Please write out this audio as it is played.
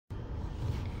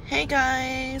Hey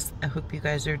guys, I hope you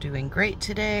guys are doing great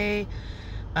today.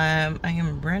 I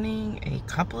am running a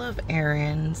couple of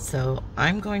errands, so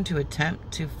I'm going to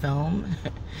attempt to film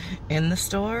in the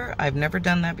store. I've never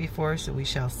done that before, so we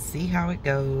shall see how it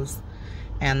goes.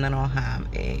 And then I'll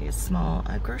have a small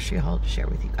grocery haul to share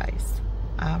with you guys.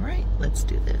 All right, let's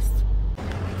do this.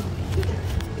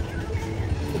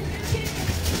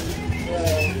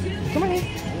 Come on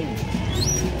in.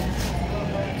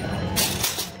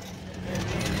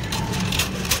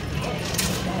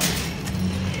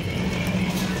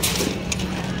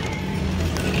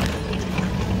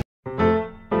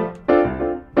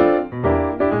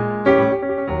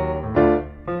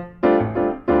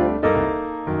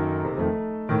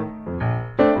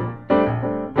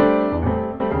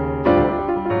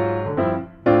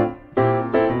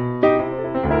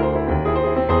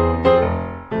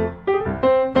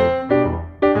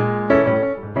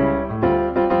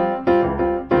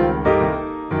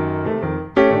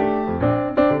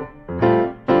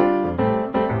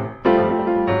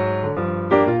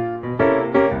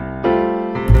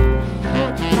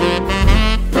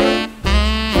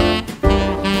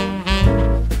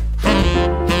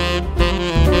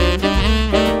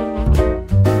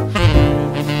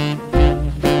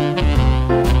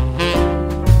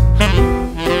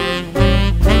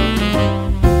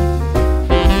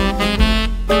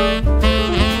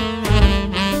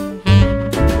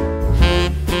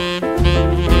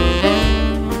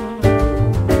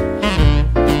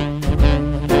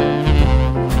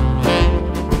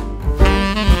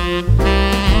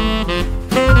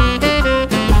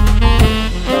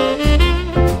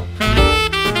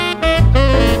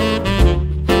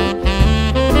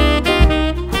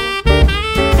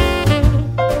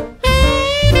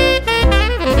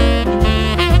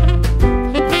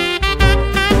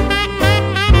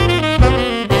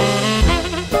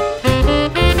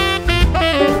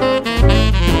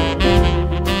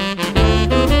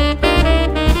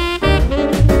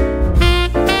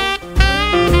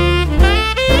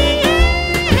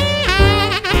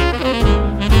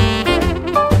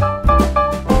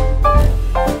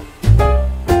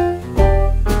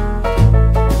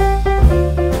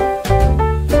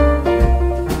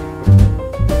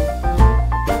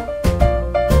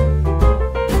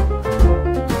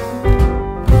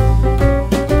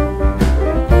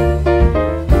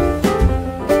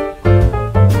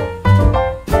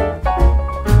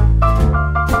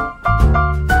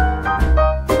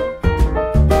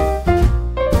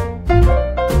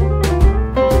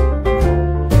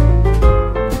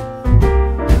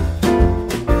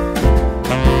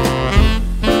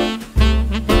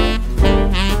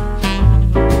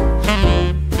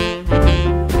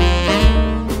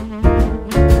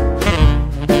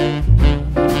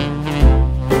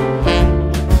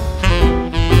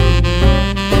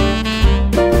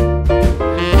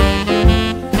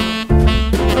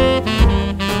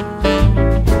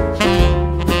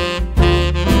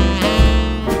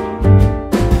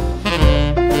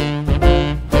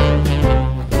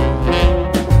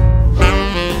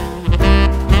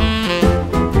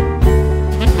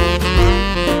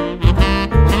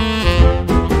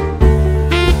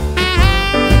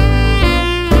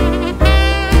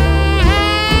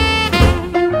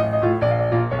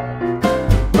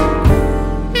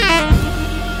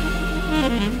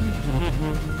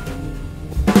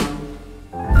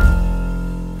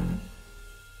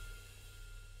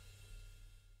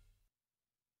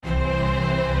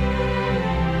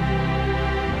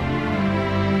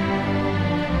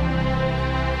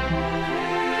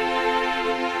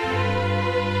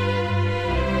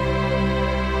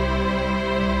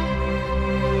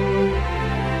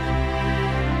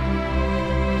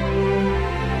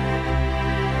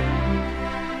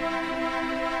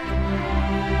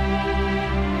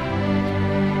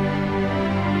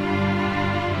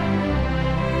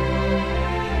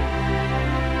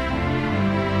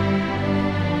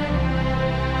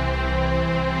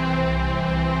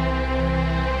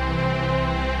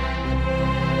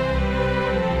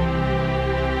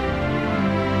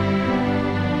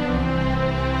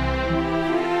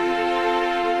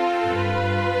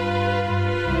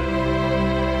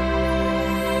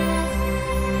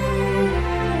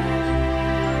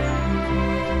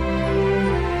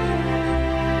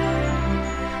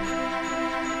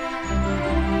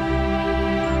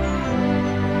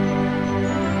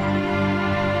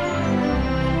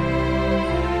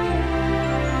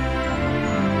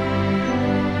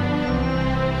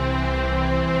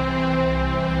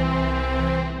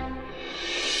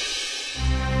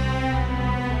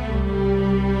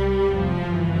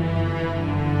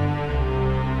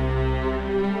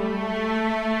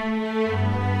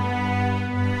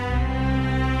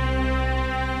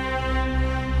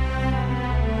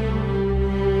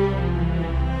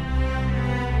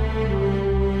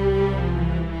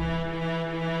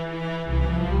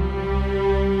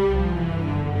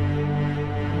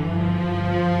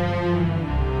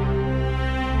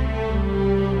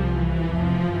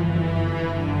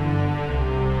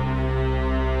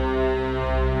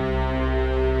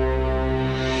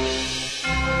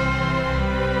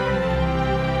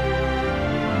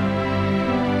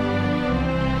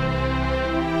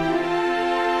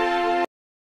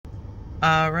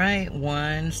 All right,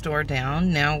 one store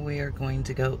down. Now we are going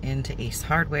to go into Ace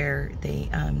Hardware. They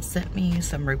sent me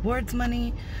some rewards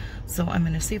money, so I'm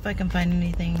going to see if I can find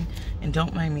anything. And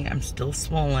don't mind me, I'm still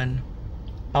swollen.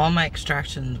 All my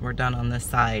extractions were done on this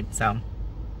side, so.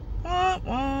 Wah,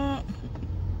 wah.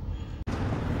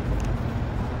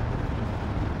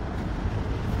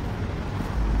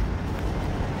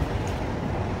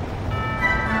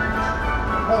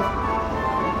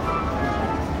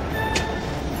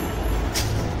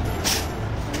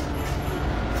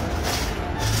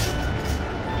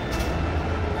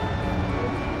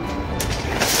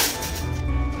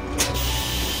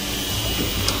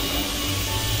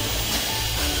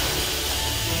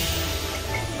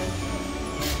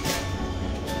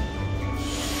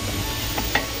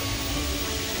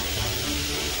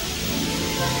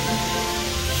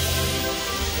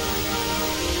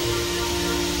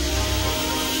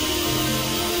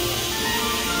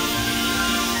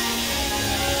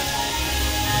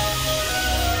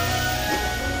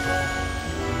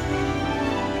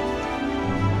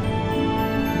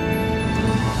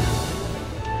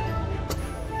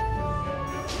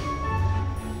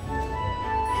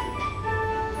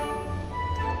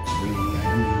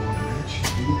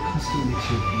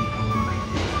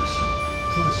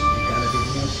 Plus, you gotta get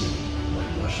fancy,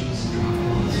 like brushes,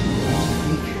 drop-ons,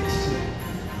 and matrix too.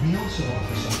 We also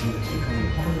offer something that's becoming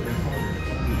harder and harder to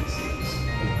find these days,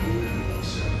 a delivery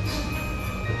service.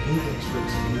 The paint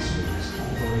experts in these stores all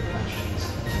the right questions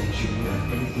to make sure you have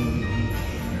everything you need to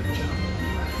get your job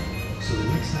done right. So the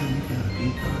next time you've got a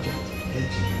big project,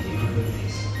 head to your neighborhood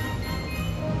Ace.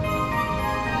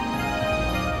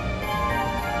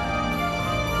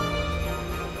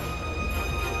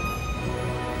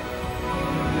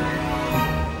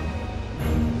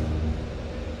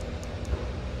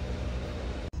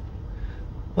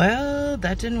 Well,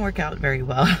 that didn't work out very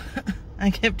well.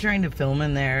 I kept trying to film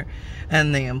in there,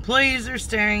 and the employees are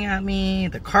staring at me.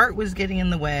 The cart was getting in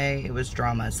the way. It was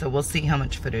drama. So we'll see how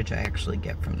much footage I actually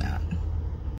get from that.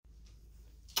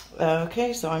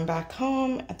 Okay, so I'm back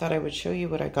home. I thought I would show you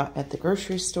what I got at the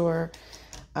grocery store.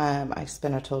 I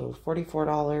spent a total of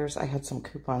 $44. I had some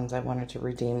coupons I wanted to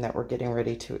redeem that were getting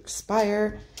ready to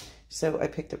expire. So I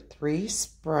picked up 3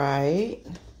 Sprite.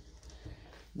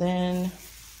 Then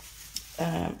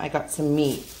I got some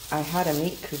meat. I had a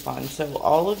meat coupon, so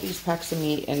all of these packs of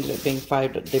meat ended up being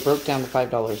they broke down to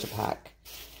 $5 a pack.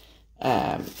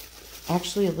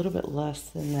 Actually a little bit less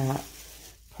than that,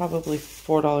 probably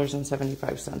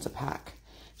 $4.75 a pack.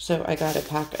 So I got a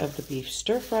pack of the beef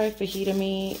stir-fry fajita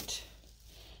meat.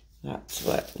 That's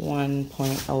what,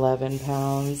 1.11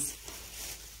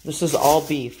 pounds. This is all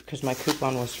beef because my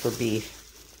coupon was for beef.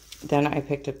 Then I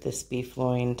picked up this beef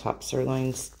loin, top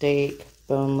sirloin steak,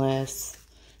 boneless,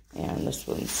 and this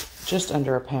one's just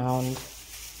under a pound.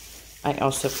 I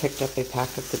also picked up a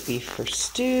pack of the beef for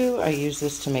stew. I use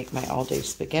this to make my all-day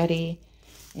spaghetti,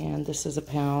 and this is a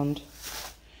pound,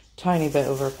 tiny bit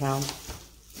over a pound.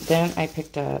 Then I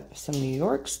picked up some New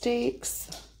York steaks.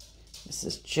 This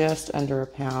is just under a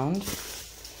pound.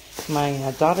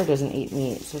 My daughter doesn't eat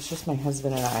meat, so it's just my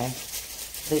husband and I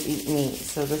that eat meat,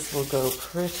 so this will go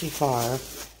pretty far.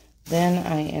 Then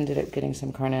I ended up getting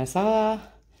some carne asada.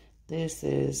 This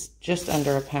is just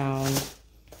under a pound.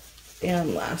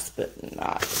 And last but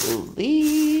not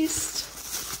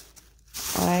least,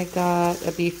 I got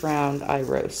a beef round eye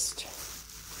roast.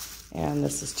 And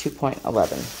this is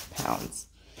 2.11 pounds.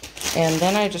 And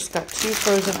then I just got 2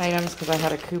 frozen items because I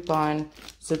had a coupon.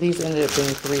 So these ended up being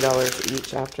 $3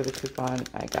 each after the coupon.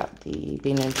 I got the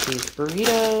bean and cheese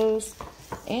burritos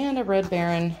and a Red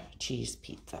Baron cheese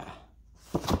pizza.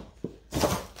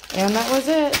 And that was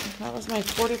it. That was my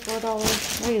 $44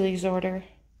 Wheelies order.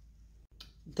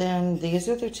 Then these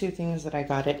are the 2 things that I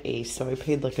got at Ace. So I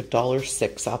paid like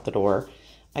 $1.06 out the door.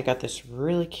 I got this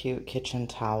really cute kitchen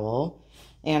towel.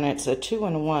 And it's a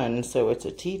 2-in-1. So it's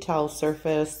a tea towel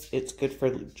surface. It's good for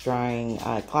drying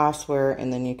glassware.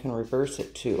 And then you can reverse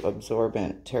it to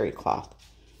absorbent terry cloth.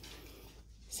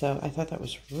 So I thought that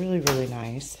was really, really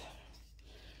nice.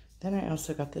 Then I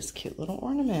also got this cute little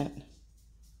ornament.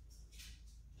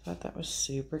 Thought that was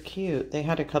super cute. They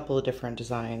had a couple of different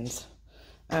designs.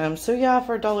 So yeah,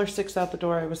 for $1.06 out the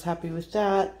door, I was happy with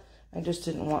that. I just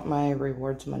didn't want my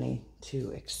rewards money to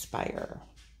expire.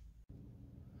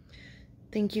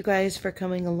 Thank you guys for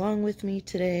coming along with me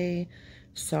today.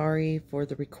 Sorry for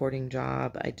the recording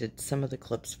job. I did some of the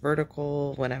clips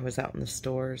vertical when I was out in the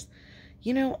stores.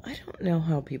 You know, I don't know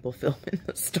how people film in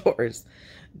the stores.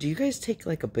 Do you guys take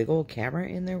like a big old camera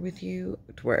in there with you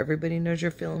to where everybody knows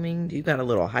you're filming? Do you got a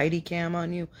little Heidi cam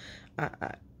on you?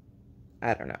 I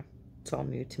don't know. It's all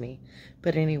new to me.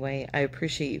 But anyway, I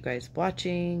appreciate you guys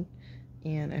watching,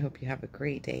 and I hope you have a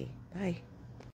great day. Bye.